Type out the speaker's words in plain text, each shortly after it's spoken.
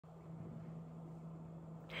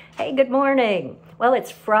Hey, good morning. Well,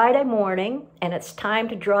 it's Friday morning, and it's time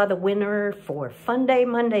to draw the winner for FunDay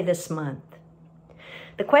Monday this month.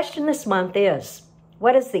 The question this month is,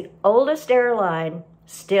 what is the oldest airline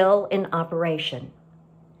still in operation?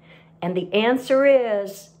 And the answer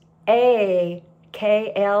is A,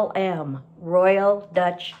 KLM, Royal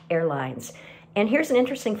Dutch Airlines. And here's an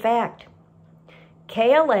interesting fact.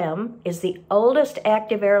 KLM is the oldest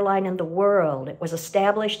active airline in the world. It was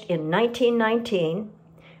established in 1919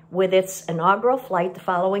 with its inaugural flight the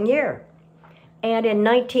following year. And in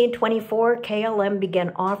 1924, KLM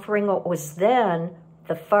began offering what was then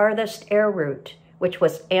the farthest air route, which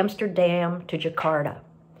was Amsterdam to Jakarta.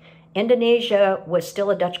 Indonesia was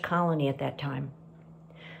still a Dutch colony at that time.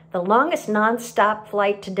 The longest non-stop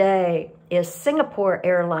flight today is Singapore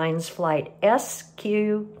Airlines flight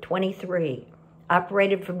SQ23,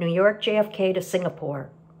 operated from New York JFK to Singapore.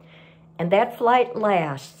 And that flight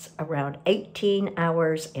lasts around 18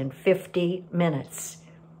 hours and 50 minutes.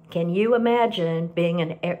 Can you imagine being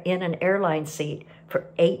in an airline seat for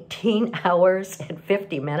 18 hours and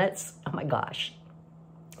 50 minutes? Oh my gosh.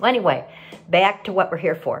 Well, anyway, back to what we're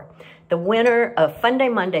here for. The winner of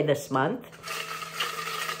FunDay Monday this month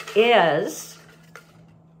is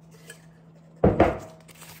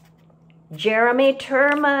Jeremy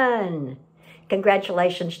Turman.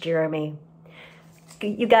 Congratulations, Jeremy.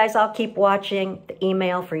 You guys all keep watching the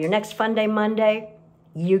email for your next FunDay Monday.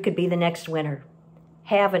 You could be the next winner.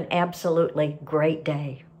 Have an absolutely great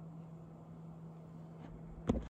day.